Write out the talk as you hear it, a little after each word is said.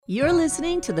You're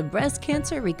listening to the Breast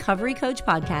Cancer Recovery Coach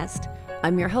podcast.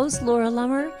 I'm your host, Laura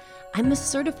Lummer. I'm a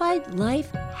certified life,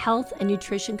 health, and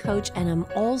nutrition coach, and I'm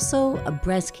also a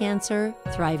breast cancer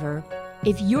thriver.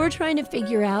 If you're trying to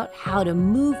figure out how to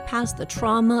move past the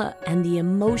trauma and the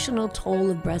emotional toll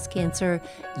of breast cancer,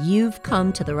 you've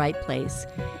come to the right place.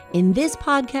 In this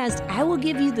podcast, I will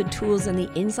give you the tools and the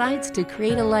insights to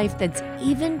create a life that's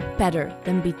even better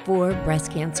than before breast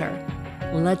cancer.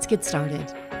 Let's get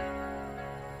started.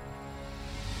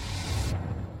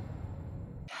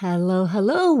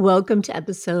 Hello. Welcome to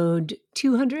episode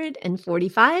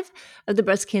 245 of the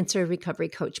Breast Cancer Recovery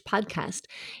Coach podcast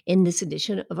in this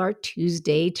edition of our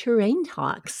Tuesday Terrain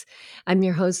Talks. I'm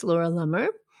your host, Laura Lummer,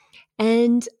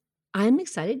 and I'm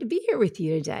excited to be here with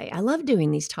you today. I love doing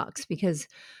these talks because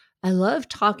I love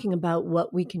talking about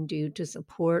what we can do to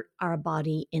support our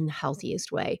body in the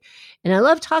healthiest way. And I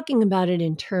love talking about it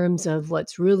in terms of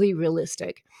what's really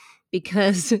realistic,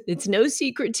 because it's no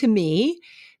secret to me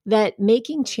that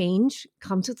making change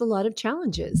comes with a lot of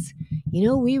challenges. You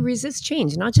know, we resist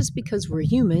change, not just because we're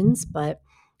humans, but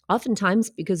oftentimes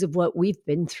because of what we've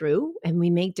been through, and we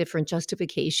make different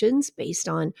justifications based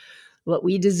on what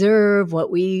we deserve, what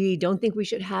we don't think we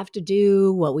should have to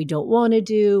do, what we don't want to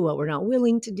do, what we're not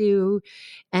willing to do.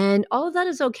 And all of that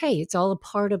is okay. It's all a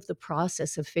part of the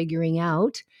process of figuring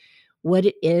out what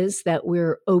it is that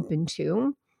we're open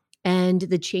to and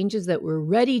the changes that we're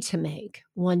ready to make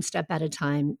one step at a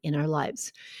time in our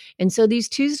lives. And so these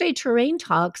Tuesday Terrain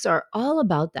Talks are all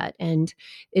about that. And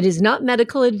it is not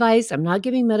medical advice. I'm not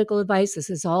giving medical advice.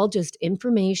 This is all just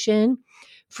information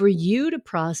for you to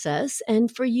process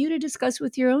and for you to discuss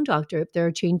with your own doctor if there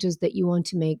are changes that you want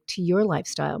to make to your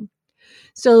lifestyle.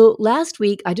 So last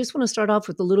week, I just want to start off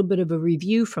with a little bit of a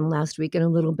review from last week and a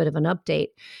little bit of an update.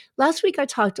 Last week, I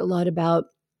talked a lot about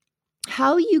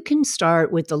how you can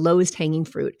start with the lowest hanging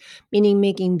fruit, meaning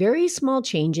making very small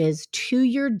changes to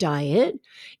your diet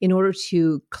in order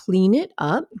to clean it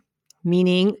up,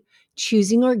 meaning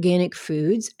choosing organic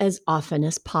foods as often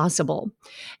as possible,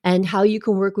 and how you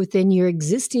can work within your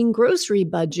existing grocery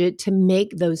budget to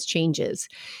make those changes.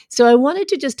 So I wanted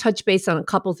to just touch base on a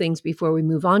couple things before we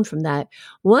move on from that.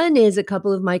 One is a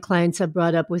couple of my clients have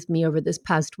brought up with me over this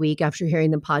past week after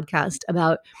hearing the podcast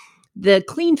about the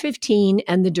Clean 15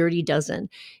 and the Dirty Dozen.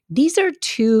 These are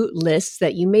two lists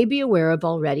that you may be aware of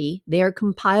already. They are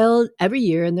compiled every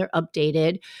year and they're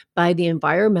updated by the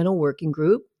Environmental Working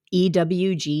Group,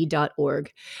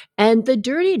 EWG.org. And the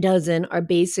Dirty Dozen are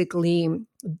basically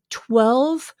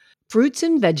 12 fruits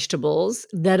and vegetables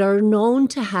that are known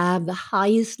to have the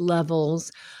highest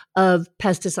levels of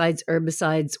pesticides,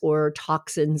 herbicides, or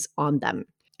toxins on them.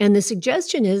 And the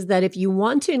suggestion is that if you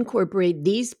want to incorporate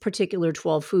these particular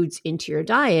 12 foods into your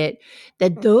diet,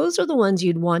 that those are the ones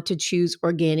you'd want to choose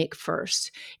organic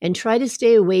first and try to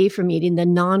stay away from eating the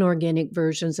non-organic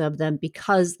versions of them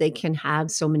because they can have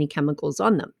so many chemicals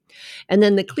on them. And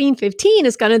then the Clean 15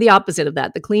 is kind of the opposite of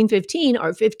that. The Clean 15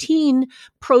 are 15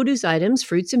 produce items,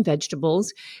 fruits and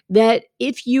vegetables, that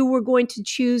if you were going to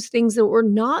choose things that were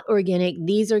not organic,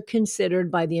 these are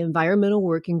considered by the Environmental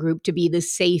Working Group to be the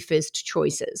safest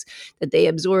choices, that they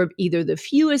absorb either the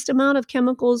fewest amount of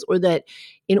chemicals or that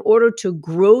in order to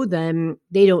grow them,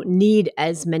 they don't need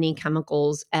as many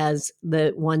chemicals as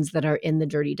the ones that are in the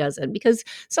Dirty Dozen, because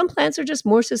some plants are just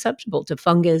more susceptible to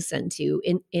fungus and to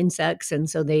insects, and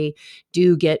so they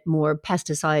do get more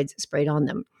pesticides sprayed on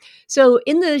them. So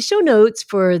in the show notes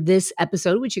for this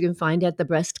episode, which you can find at the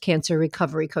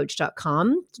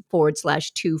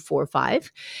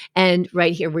breastcancerrecoverycoach.com/245, and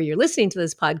right here where you're listening to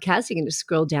this podcast, you can just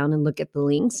scroll down and look at the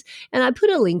links. And I put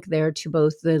a link there to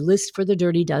both the list for the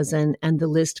Dirty Dozen and the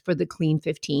list for the Clean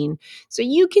 15. So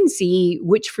you can see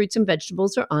which fruits and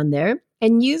vegetables are on there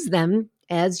and use them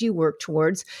as you work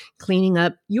towards cleaning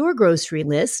up your grocery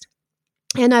list.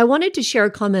 And I wanted to share a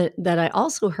comment that I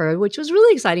also heard, which was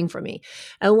really exciting for me.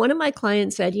 One of my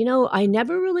clients said, I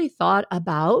never really thought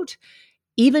about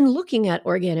even looking at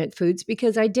organic foods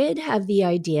because I did have the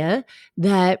idea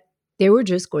that they were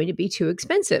just going to be too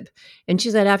expensive. And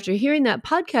she said after hearing that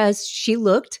podcast, she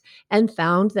looked and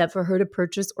found that for her to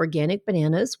purchase organic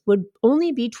bananas would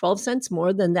only be 12 cents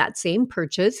more than that same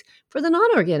purchase for the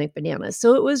non-organic bananas.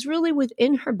 So it was really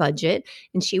within her budget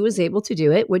and she was able to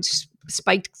do it, which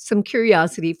spiked some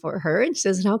curiosity for her. And she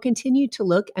says, and I'll continue to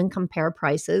look and compare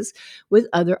prices with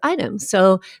other items.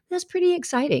 So that's pretty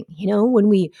exciting. When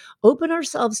we open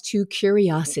ourselves to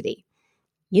curiosity,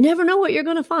 you never know what you're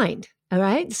going to find. All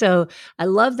right. So I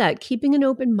love that. Keeping an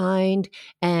open mind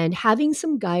and having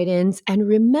some guidance and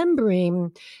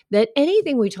remembering that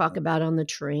anything we talk about on the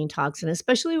Terrain Talks, and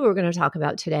especially what we're going to talk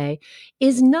about today,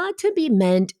 is not to be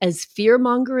meant as fear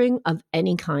mongering of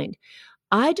any kind.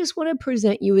 I just want to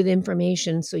present you with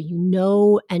information so you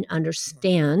know and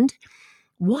understand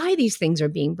why these things are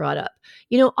being brought up.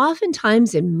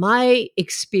 Oftentimes in my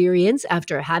experience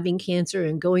after having cancer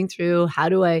and going through how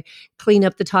do I clean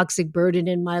up the toxic burden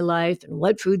in my life and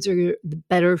what foods are the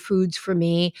better foods for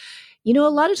me, a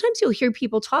lot of times you'll hear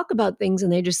people talk about things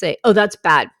and they just say, oh, that's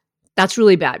bad. That's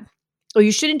really bad. Oh,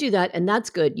 you shouldn't do that. And that's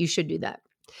good. You should do that.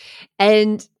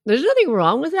 And there's nothing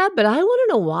wrong with that, but I want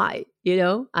to know why.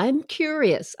 I'm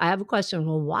curious. I have a question.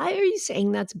 Well, why are you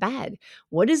saying that's bad?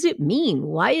 What does it mean?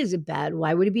 Why is it bad?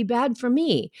 Why would it be bad for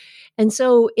me? And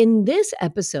so in this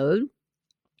episode,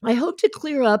 I hope to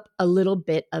clear up a little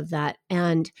bit of that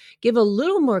and give a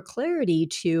little more clarity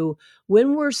to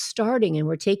when we're starting and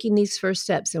we're taking these first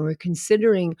steps and we're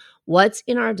considering what's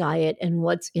in our diet and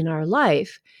what's in our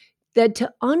life, that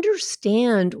to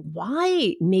understand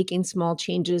why making small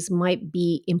changes might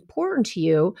be important to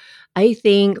you, I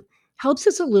think helps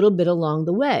us a little bit along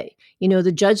the way.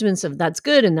 The judgments of that's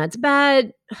good and that's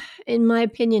bad, in my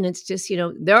opinion, it's just,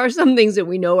 there are some things that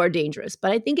we know are dangerous,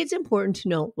 but I think it's important to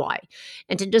know why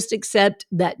and to just accept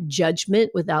that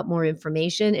judgment without more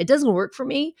information. It doesn't work for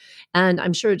me, and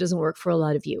I'm sure it doesn't work for a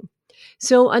lot of you.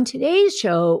 So on today's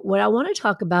show, what I want to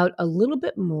talk about a little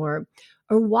bit more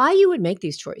are why you would make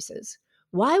these choices.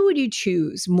 Why would you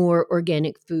choose more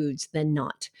organic foods than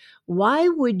not? Why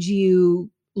would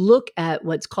you look at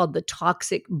what's called the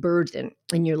toxic burden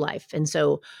in your life? And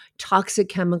so toxic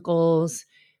chemicals,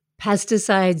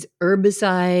 pesticides,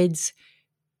 herbicides,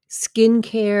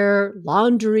 skincare,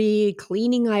 laundry,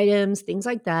 cleaning items, things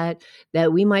like that,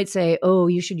 that we might say, oh,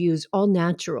 you should use all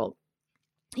natural.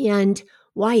 And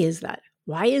why is that?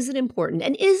 Why is it important?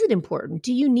 And is it important?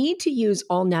 Do you need to use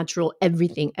all natural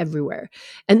everything everywhere?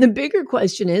 And the bigger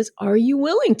question is, are you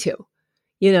willing to?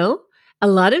 A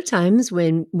lot of times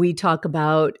when we talk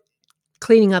about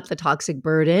cleaning up the toxic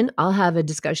burden, I'll have a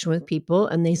discussion with people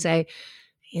and they say,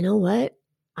 you know what?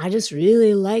 I just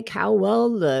really like how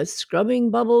well the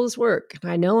scrubbing bubbles work.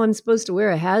 I know I'm supposed to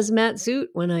wear a hazmat suit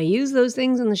when I use those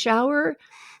things in the shower,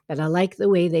 but I like the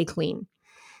way they clean.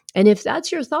 And if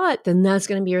that's your thought, then that's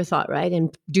going to be your thought, right?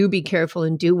 And do be careful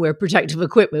and do wear protective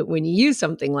equipment when you use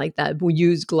something like that.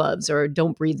 Use gloves or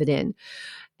don't breathe it in.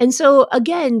 And so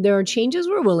again, there are changes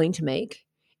we're willing to make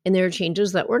and there are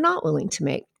changes that we're not willing to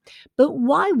make. But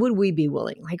why would we be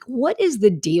willing? Like, what is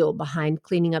the deal behind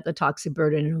cleaning up the toxic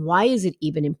burden and why is it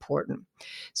even important?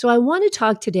 So I want to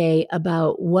talk today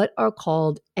about what are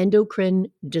called endocrine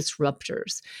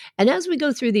disruptors. And as we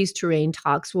go through these Terrain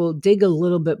Talks, we'll dig a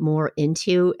little bit more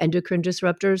into endocrine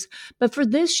disruptors. But for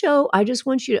this show, I just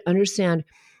want you to understand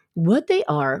what they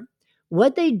are,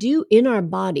 what they do in our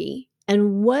body,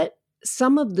 and what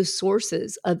some of the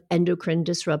sources of endocrine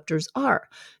disruptors are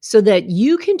so that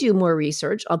you can do more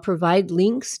research. I'll provide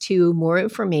links to more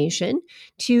information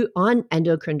on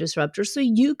endocrine disruptors so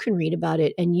you can read about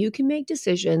it and you can make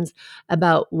decisions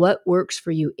about what works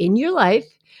for you in your life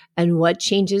and what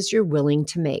changes you're willing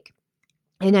to make.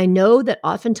 And I know that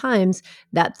oftentimes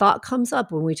that thought comes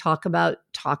up when we talk about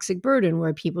toxic burden,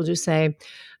 where people just say,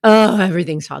 oh,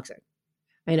 everything's toxic.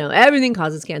 I know everything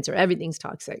causes cancer. Everything's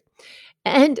toxic.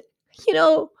 And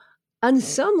on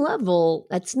some level,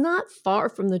 that's not far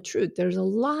from the truth. There's a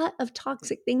lot of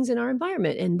toxic things in our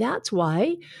environment. And that's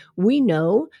why we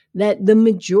know that the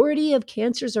majority of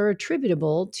cancers are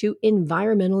attributable to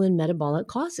environmental and metabolic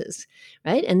causes,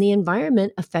 right? And the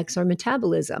environment affects our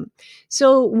metabolism.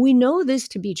 So we know this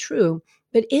to be true,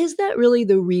 but is that really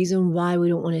the reason why we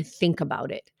don't want to think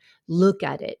about it, look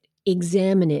at it,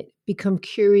 examine it, become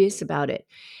curious about it?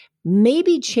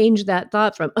 Maybe change that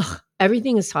thought from,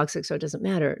 everything is toxic, so it doesn't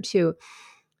matter, to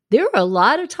there are a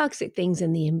lot of toxic things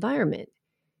in the environment.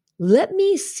 Let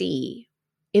me see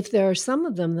if there are some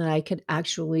of them that I could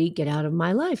actually get out of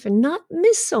my life and not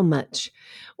miss so much,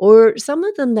 or some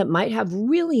of them that might have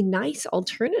really nice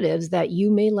alternatives that you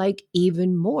may like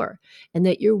even more and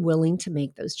that you're willing to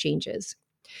make those changes.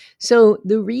 So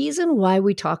the reason why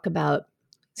we talk about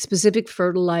specific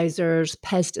fertilizers,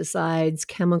 pesticides,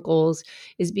 chemicals,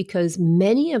 is because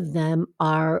many of them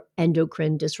are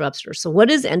endocrine disruptors. So what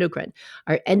is endocrine?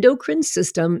 Our endocrine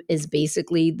system is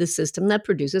basically the system that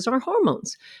produces our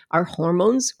hormones. Our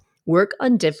hormones work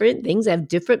on different things, have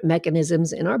different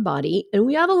mechanisms in our body, and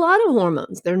we have a lot of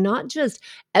hormones. They're not just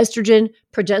estrogen,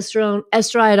 progesterone,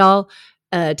 estradiol,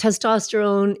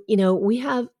 testosterone. We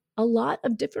have a lot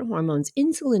of different hormones.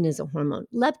 Insulin is a hormone.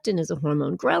 Leptin is a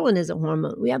hormone. Ghrelin is a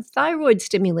hormone. We have thyroid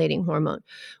stimulating hormone.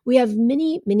 We have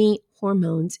many, many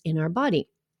hormones in our body.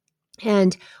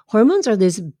 And hormones are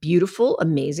this beautiful,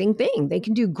 amazing thing. They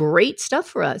can do great stuff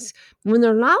for us. When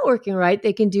they're not working right,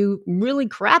 they can do really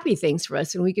crappy things for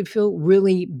us and we can feel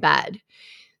really bad.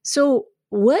 So,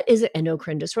 what is an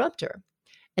endocrine disruptor?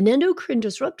 An endocrine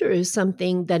disruptor is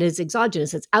something that is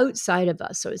exogenous, it's outside of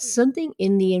us. So it's something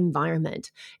in the environment.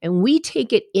 And we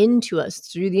take it into us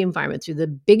through the environment, through the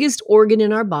biggest organ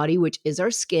in our body, which is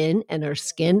our skin, and our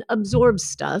skin absorbs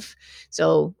stuff.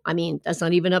 So, I mean, that's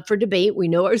not even up for debate. We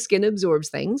know our skin absorbs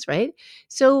things, right?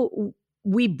 So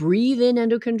we breathe in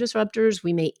endocrine disruptors.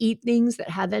 We may eat things that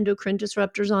have endocrine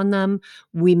disruptors on them.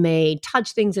 We may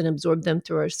touch things and absorb them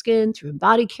through our skin, through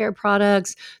body care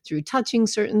products, through touching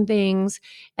certain things.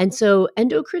 And so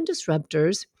endocrine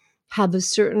disruptors have a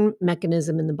certain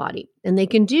mechanism in the body, and they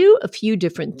can do a few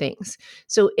different things.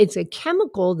 So it's a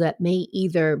chemical that may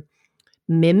either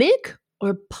mimic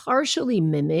or partially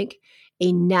mimic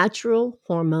a natural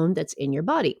hormone that's in your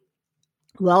body.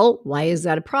 Well, why is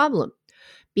that a problem?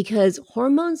 Because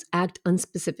hormones act on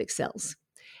specific cells,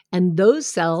 and those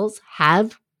cells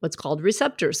have what's called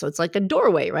receptors. So it's like a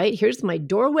doorway, right? Here's my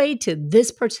doorway to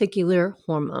this particular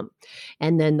hormone.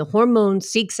 And then the hormone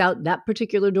seeks out that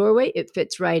particular doorway. It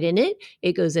fits right in it.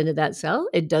 It goes into that cell.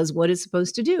 It does what it's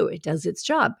supposed to do. It does its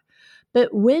job.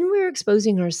 But when we're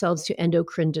exposing ourselves to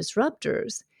endocrine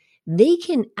disruptors, they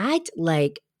can act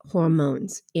like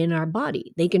hormones in our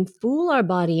body. They can fool our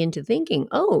body into thinking,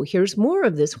 oh, here's more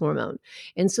of this hormone.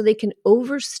 And so they can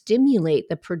overstimulate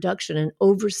the production and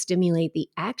overstimulate the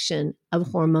action of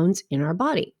hormones in our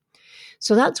body.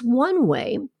 So that's one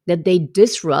way that they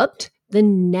disrupt the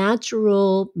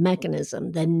natural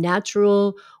mechanism, the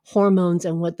natural hormones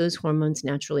and what those hormones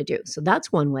naturally do. So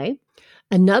that's one way.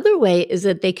 Another way is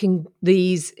that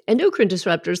these endocrine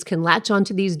disruptors can latch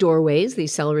onto these doorways,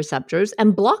 these cell receptors,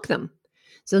 and block them.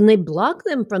 So then they block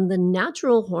them from the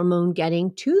natural hormone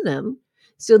getting to them.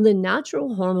 So the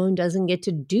natural hormone doesn't get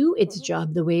to do its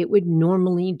job the way it would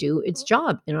normally do its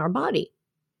job in our body.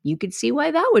 You could see why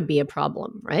that would be a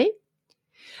problem, right?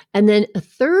 And then a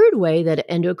third way that an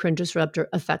endocrine disruptor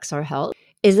affects our health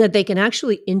is that they can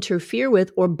actually interfere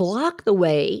with or block the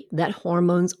way that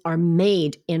hormones are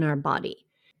made in our body.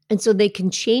 And so they can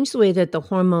change the way that the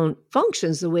hormone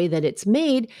functions, the way that it's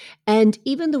made, and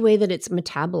even the way that it's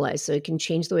metabolized. So it can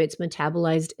change the way it's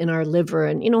metabolized in our liver.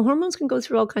 And, hormones can go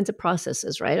through all kinds of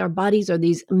processes, right? Our bodies are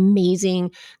these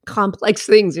amazing, complex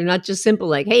things. They're not just simple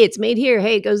like, hey, it's made here.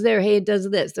 Hey, it goes there. Hey, it does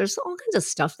this. There's all kinds of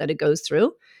stuff that it goes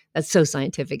through. That's so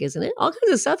scientific, isn't it? All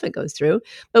kinds of stuff it goes through.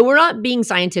 But we're not being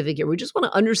scientific here. We just want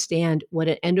to understand what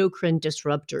an endocrine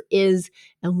disruptor is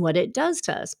and what it does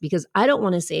to us. Because I don't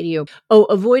want to say to you, oh,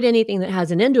 avoid anything that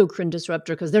has an endocrine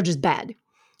disruptor because they're just bad,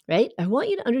 right? I want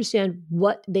you to understand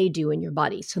what they do in your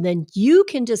body. So then you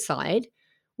can decide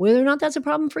whether or not that's a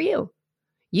problem for you.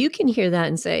 You can hear that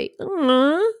and say,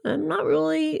 I'm not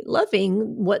really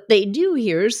loving what they do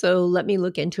here, so let me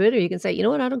look into it. Or you can say, you know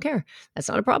what, I don't care. That's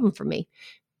not a problem for me.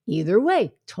 Either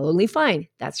way, totally fine.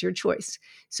 That's your choice.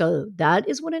 So that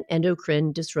is what an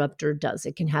endocrine disruptor does.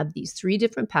 It can have these 3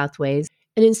 different pathways.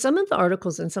 And in some of the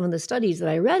articles and some of the studies that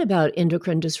I read about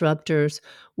endocrine disruptors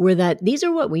were that these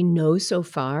are what we know so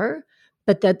far,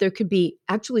 but that there could be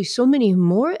actually so many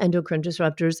more endocrine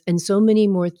disruptors and so many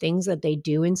more things that they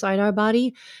do inside our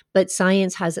body, but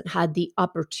science hasn't had the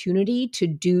opportunity to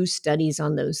do studies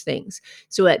on those things.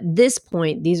 So at this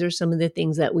point, these are some of the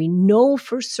things that we know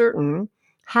for certain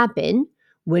happen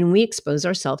when we expose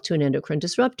ourselves to an endocrine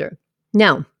disruptor.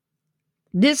 Now,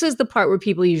 this is the part where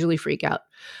people usually freak out.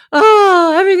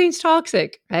 Oh, everything's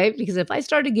toxic, right? Because if I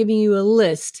started giving you a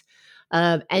list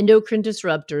of endocrine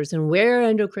disruptors and where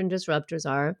endocrine disruptors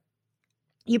are,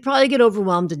 you probably get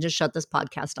overwhelmed and just shut this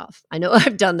podcast off. I know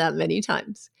I've done that many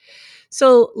times.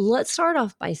 So let's start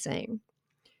off by saying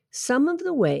some of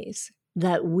the ways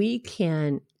that we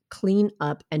can clean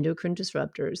up endocrine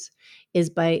disruptors is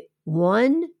by,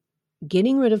 1,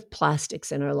 getting rid of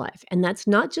plastics in our life. And that's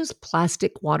not just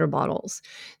plastic water bottles.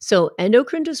 So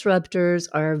endocrine disruptors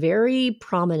are very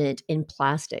prominent in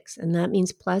plastics. And that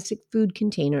means plastic food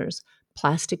containers,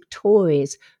 plastic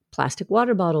toys, plastic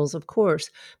water bottles, of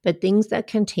course, but things that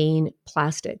contain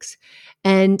plastics.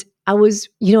 And I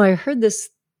heard this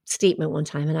statement one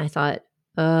time and I thought,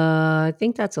 I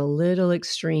think that's a little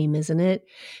extreme, isn't it?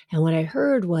 And what I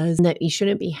heard was that you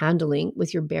shouldn't be handling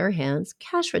with your bare hands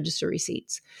cash register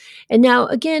receipts. And now,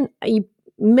 again, you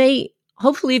may,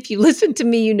 hopefully, if you listen to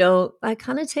me, I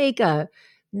kind of take a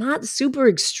not super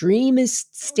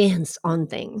extremist stance on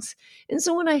things. And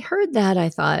so when I heard that, I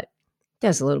thought,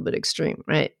 That's a little bit extreme,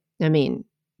 right? I mean,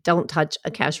 don't touch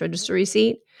a cash register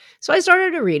receipt. So I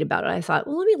started to read about it. I thought,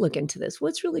 well, let me look into this.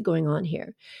 What's really going on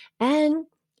here? And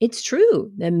it's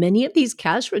true that many of these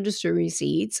cash register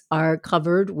receipts are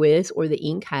covered with, or the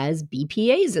ink has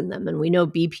BPAs in them. And we know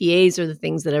BPAs are the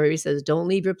things that everybody says, don't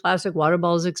leave your plastic water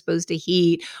bottles exposed to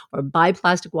heat, or buy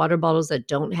plastic water bottles that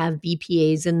don't have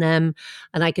BPAs in them.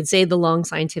 And I could say the long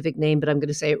scientific name, but I'm going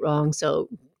to say it wrong. So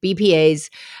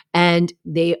BPAs, and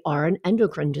they are an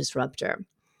endocrine disruptor.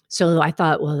 So I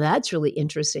thought, well, that's really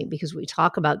interesting because we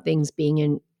talk about things being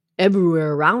in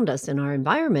everywhere around us in our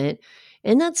environment,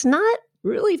 and that's not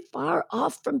really far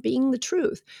off from being the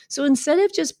truth. So instead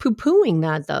of just poo-pooing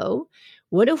that though,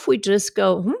 what if we just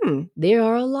go, there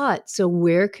are a lot. So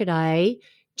where could I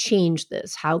change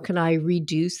this? How can I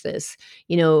reduce this?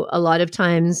 A lot of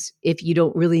times if you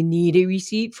don't really need a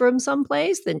receipt from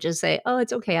someplace, then just say, oh,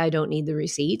 it's okay, I don't need the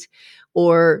receipt,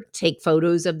 or take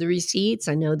photos of the receipts.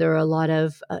 I know there are a lot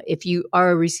of, if you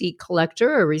are a receipt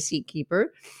collector or a receipt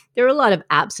keeper, there are a lot of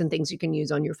apps and things you can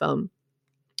use on your phone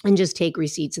and just take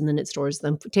receipts, and then it stores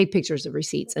them, take pictures of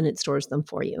receipts and it stores them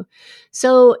for you.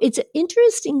 So it's an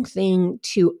interesting thing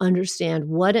to understand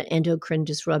what an endocrine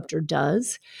disruptor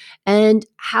does and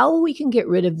how we can get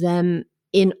rid of them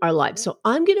in our lives. So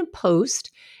I'm going to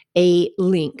post a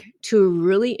link to a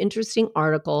really interesting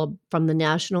article from the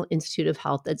National Institute of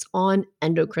Health that's on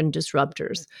endocrine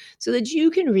disruptors so that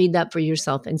you can read that for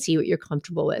yourself and see what you're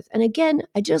comfortable with. And again,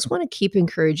 I just want to keep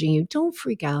encouraging you, don't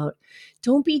freak out.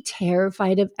 Don't be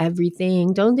terrified of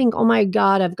everything. Don't think, oh my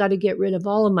God, I've got to get rid of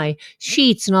all of my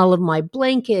sheets and all of my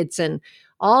blankets and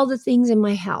all the things in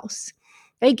my house.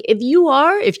 Like if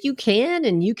you can,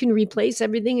 and you can replace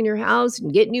everything in your house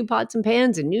and get new pots and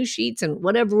pans and new sheets and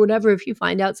whatever, if you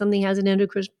find out something has an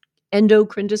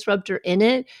endocrine disruptor in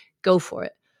it, go for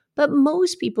it. But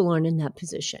most people aren't in that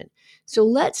position. So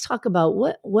let's talk about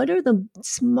what are the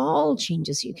small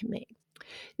changes you can make.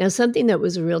 Now, something that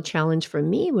was a real challenge for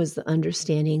me was the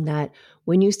understanding that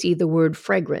when you see the word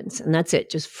fragrance, and that's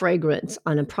it, just fragrance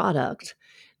on a product,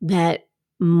 that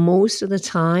most of the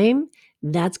time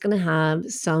that's going to have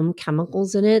some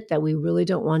chemicals in it that we really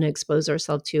don't want to expose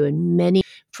ourselves to. And many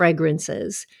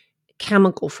fragrances,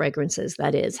 chemical fragrances,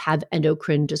 that is, have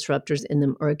endocrine disruptors in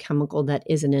them, or a chemical that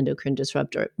is an endocrine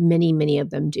disruptor. Many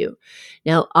of them do.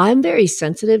 Now, I'm very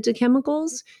sensitive to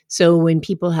chemicals. So when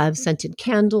people have scented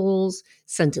candles,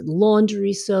 scented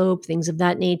laundry soap, things of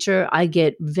that nature, I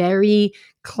get very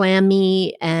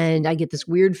clammy and I get this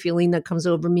weird feeling that comes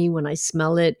over me when I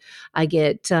smell it. I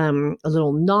get a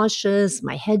little nauseous.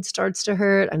 My head starts to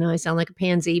hurt. I know I sound like a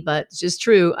pansy, but it's just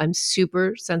true. I'm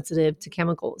super sensitive to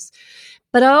chemicals.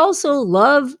 But I also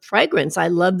love fragrance. I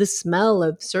love the smell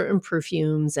of certain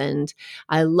perfumes, and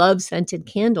I love scented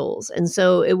candles. And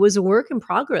so it was a work in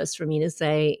progress for me to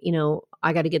say,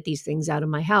 I got to get these things out of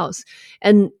my house.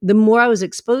 And the more I was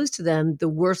exposed to them, the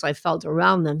worse I felt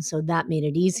around them. So that made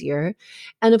it easier.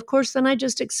 And of course, then I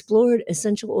just explored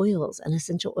essential oils and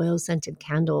essential oil scented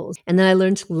candles. And then I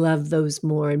learned to love those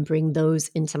more and bring those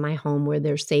into my home where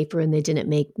they're safer and they didn't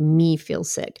make me feel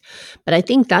sick. But I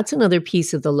think that's another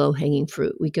piece of the low-hanging fruit.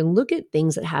 We can look at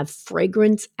things that have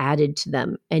fragrance added to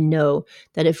them and know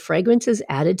that if fragrance is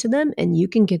added to them and you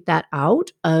can get that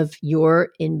out of your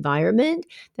environment,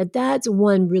 that's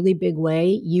one really big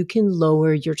way you can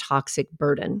lower your toxic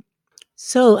burden.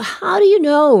 So how do you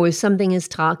know if something is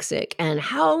toxic, and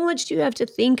how much do you have to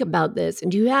think about this?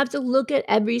 And do you have to look at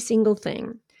every single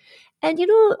thing? And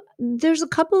there's a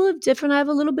couple of different, I have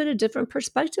a little bit of different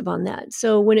perspective on that.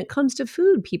 So when it comes to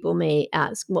food, people may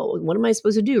ask, well, what am I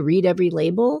supposed to do? Read every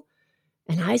label?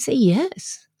 And I say,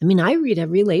 yes. I read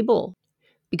every label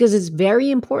because it's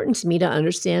very important to me to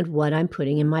understand what I'm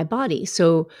putting in my body.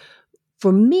 So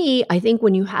for me, I think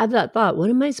when you have that thought, what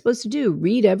am I supposed to do?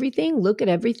 Read everything? Look at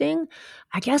everything?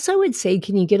 I guess I would say,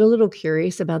 can you get a little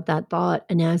curious about that thought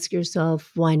and ask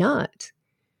yourself, why not?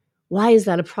 Why is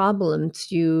that a problem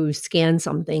to scan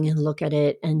something and look at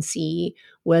it and see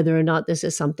whether or not this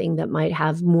is something that might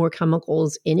have more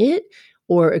chemicals in it,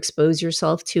 or expose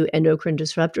yourself to endocrine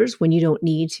disruptors when you don't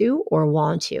need to or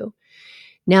want to?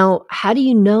 Now, how do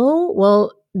you know?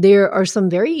 Well, there are some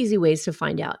very easy ways to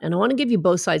find out. And I want to give you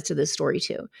both sides to this story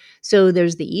too. So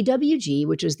there's the EWG,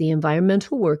 which is the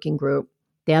Environmental Working Group.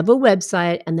 They have a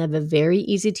website and they have a very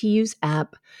easy to use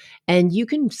app. And you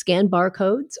can scan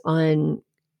barcodes on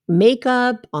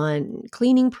makeup, on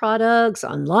cleaning products,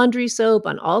 on laundry soap,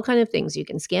 on all kind of things. You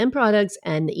can scan products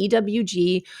and the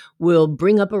EWG will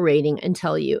bring up a rating and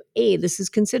tell you, hey, this is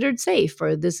considered safe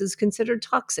or this is considered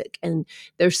toxic. And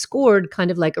they're scored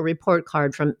kind of like a report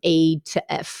card from A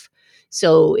to F.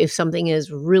 So if something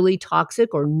is really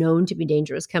toxic or known to be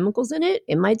dangerous chemicals in it,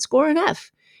 it might score an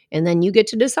F. And then you get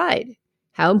to decide,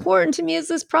 how important to me is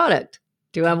this product?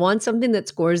 Do I want something that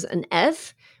scores an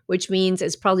F, which means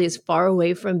it's probably as far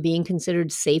away from being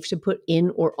considered safe to put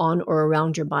in or on or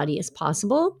around your body as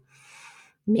possible?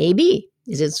 Maybe.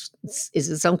 Is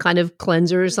it some kind of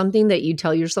cleanser or something that you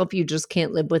tell yourself you just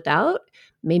can't live without?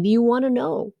 Maybe you want to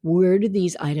know, where do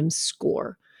these items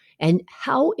score? And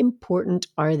how important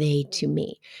are they to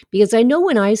me? Because I know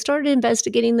when I started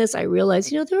investigating this, I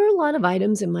realized, there are a lot of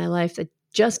items in my life that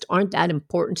just aren't that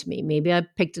important to me. Maybe I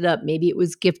picked it up, maybe it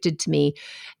was gifted to me,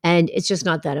 and it's just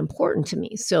not that important to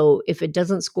me. So if it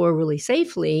doesn't score really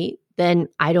safely, then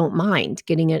I don't mind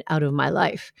getting it out of my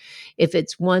life. If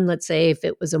it's one, let's say if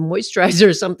it was a moisturizer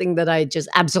or something that I just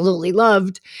absolutely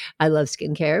loved, I love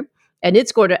skincare, and it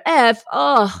scored a F,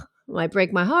 it might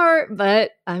break my heart,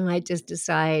 but I might just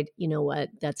decide, you know what,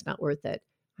 that's not worth it.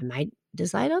 I might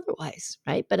decide otherwise,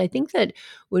 right? But I think that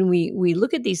when we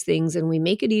look at these things and we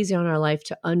make it easy on our life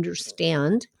to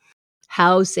understand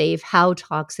how safe, how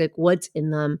toxic, what's in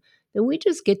them, then we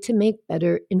just get to make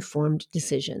better informed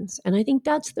decisions. And I think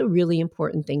that's the really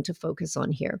important thing to focus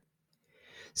on here.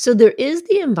 So there is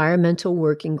the environmental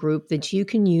working group that you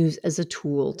can use as a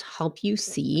tool to help you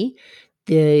see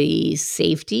the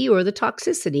safety or the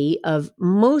toxicity of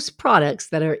most products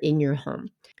that are in your home.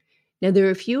 Now, there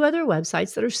are a few other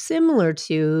websites that are similar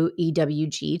to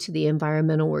EWG, to the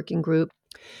Environmental Working Group.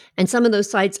 And some of those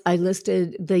sites I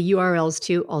listed the URLs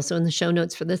to also in the show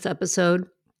notes for this episode.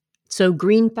 So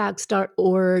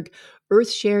greenfacts.org,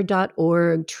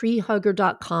 earthshare.org,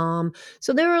 treehugger.com.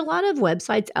 So there are a lot of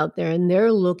websites out there, and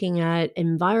they're looking at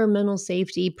environmental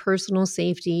safety, personal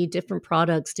safety, different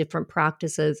products, different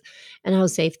practices, and how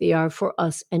safe they are for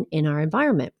us and in our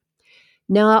environment.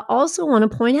 Now, I also want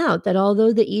to point out that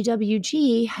although the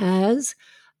EWG has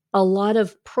a lot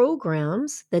of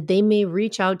programs that they may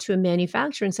reach out to a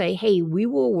manufacturer and say, hey, we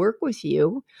will work with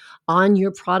you on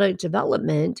your product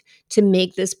development to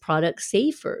make this product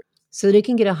safer so that it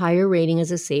can get a higher rating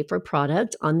as a safer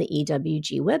product on the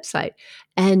EWG website.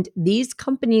 And these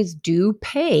companies do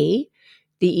pay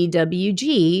the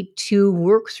EWG to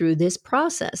work through this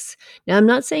process. Now, I'm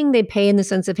not saying they pay in the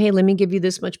sense of, hey, let me give you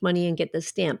this much money and get this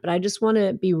stamp, but I just want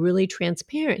to be really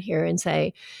transparent here and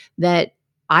say that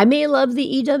I may love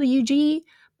the EWG,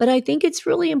 but I think it's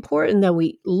really important that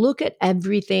we look at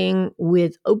everything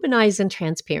with open eyes and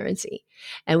transparency.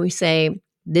 And we say,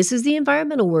 this is the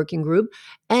Environmental Working Group,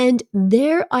 and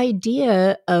their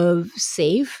idea of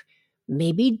safe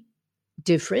may be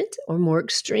different or more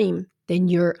extreme than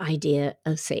your idea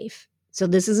of safe. So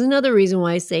this is another reason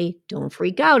why I say don't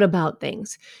freak out about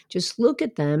things. Just look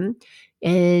at them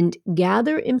and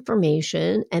gather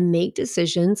information and make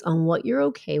decisions on what you're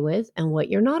okay with and what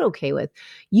you're not okay with.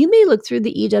 You may look through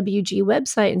the EWG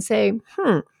website and say,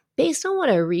 based on what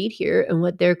I read here and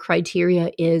what their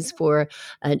criteria is for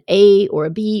an A or a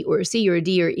B or a C or a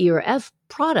D or E or F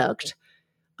product,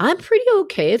 I'm pretty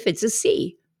okay if it's a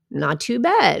C. Not too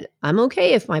bad. I'm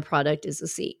okay if my product is a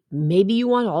C. Maybe you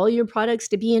want all your products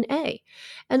to be an A.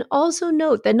 And also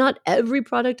note that not every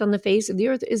product on the face of the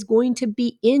earth is going to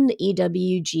be in the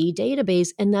EWG database,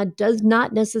 and that does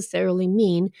not necessarily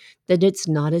mean that it's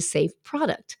not a safe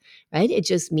product, right? It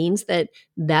just means that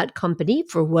that company,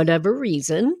 for whatever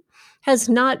reason, has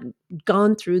not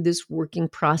gone through this working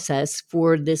process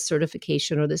for this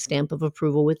certification or the stamp of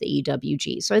approval with the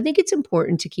EWG. So I think it's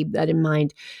important to keep that in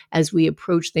mind as we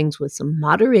approach things with some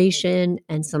moderation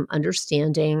and some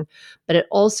understanding, but it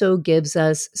also gives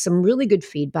us some really good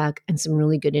feedback and some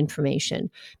really good information,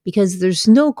 because there's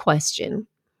no question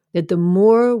that the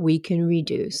more we can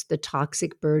reduce the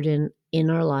toxic burden in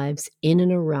our lives, in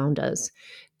and around us,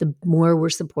 the more we're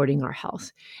supporting our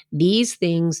health. These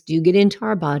things do get into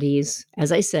our bodies,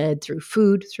 as I said, through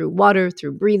food, through water,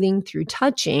 through breathing, through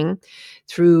touching,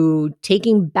 through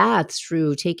taking baths,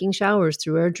 through taking showers,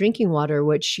 through our drinking water,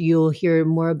 which you'll hear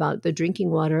more about the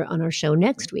drinking water on our show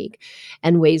next week,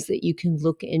 and ways that you can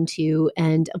look into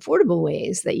and affordable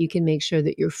ways that you can make sure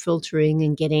that you're filtering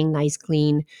and getting nice,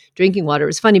 clean drinking water.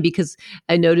 It's funny because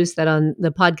I noticed that on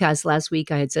the podcast last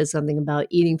week, I had said something about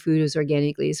eating food as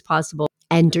organically as possible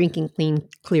and drinking clean,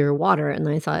 clear water. And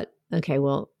I thought, okay,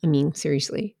 well, I mean,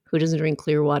 seriously, who doesn't drink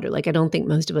clear water? Like, I don't think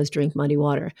most of us drink muddy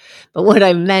water. But what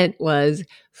I meant was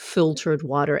filtered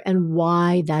water and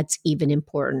why that's even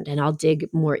important. And I'll dig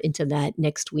more into that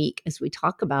next week as we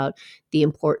talk about the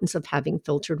importance of having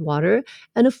filtered water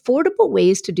and affordable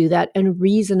ways to do that and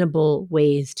reasonable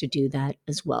ways to do that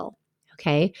as well.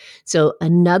 Okay, so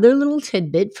another little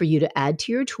tidbit for you to add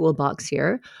to your toolbox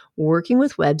here, working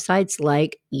with websites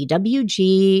like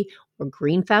EWG or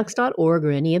greenfacts.org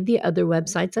or any of the other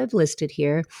websites I've listed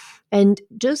here, and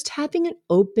just having an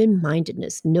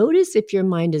open-mindedness. Notice if your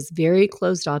mind is very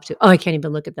closed off to, oh, I can't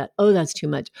even look at that. Oh, that's too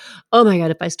much. Oh my God,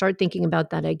 if I start thinking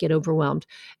about that, I get overwhelmed.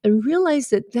 And realize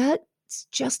that that's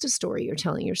just a story you're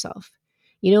telling yourself.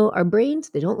 Our brains,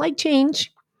 they don't like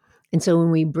change. And so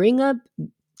when we bring up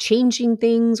changing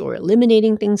things or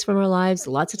eliminating things from our lives,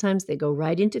 lots of times they go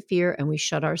right into fear and we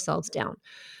shut ourselves down.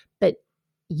 But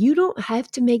you don't have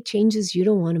to make changes you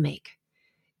don't want to make.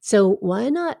 So why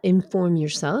not inform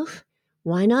yourself?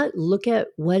 Why not look at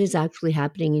what is actually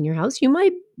happening in your house? You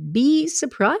might be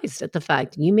surprised at the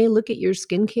fact. You may look at your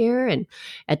skincare and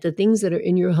at the things that are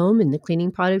in your home and the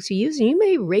cleaning products you use, and you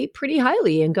may rate pretty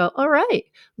highly and go, all right,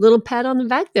 little pat on the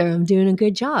back there. I'm doing a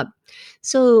good job.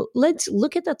 So let's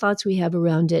look at the thoughts we have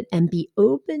around it and be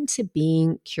open to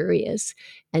being curious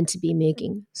and to be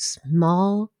making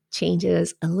small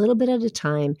changes a little bit at a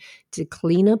time to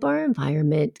clean up our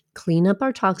environment, clean up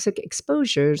our toxic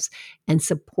exposures, and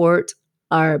support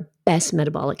our best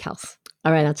metabolic health.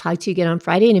 All right, I'll talk to you again on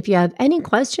Friday. And if you have any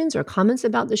questions or comments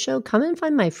about the show, come and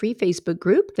find my free Facebook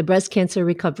group, the Breast Cancer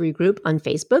Recovery Group on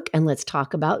Facebook, and let's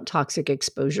talk about toxic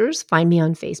exposures. Find me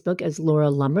on Facebook as Laura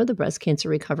Lummer, the Breast Cancer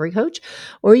Recovery Coach,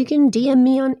 or you can DM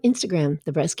me on Instagram,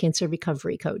 the Breast Cancer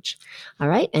Recovery Coach. All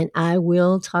right, and I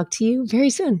will talk to you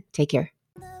very soon. Take care.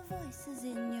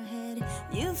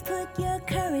 You've put your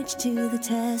courage to the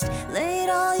test, laid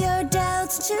all your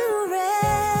doubts to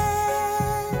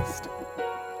rest.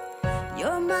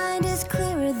 Your mind is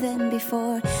clearer than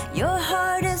before, your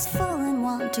heart is full and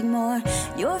wanting more,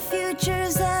 your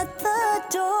future's at the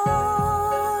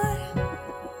door.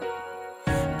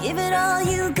 Give it all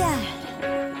you got,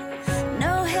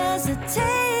 no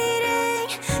hesitating,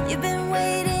 you've been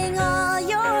waiting all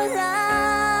your life.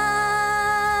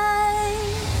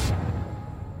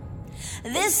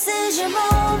 This is your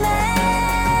moment.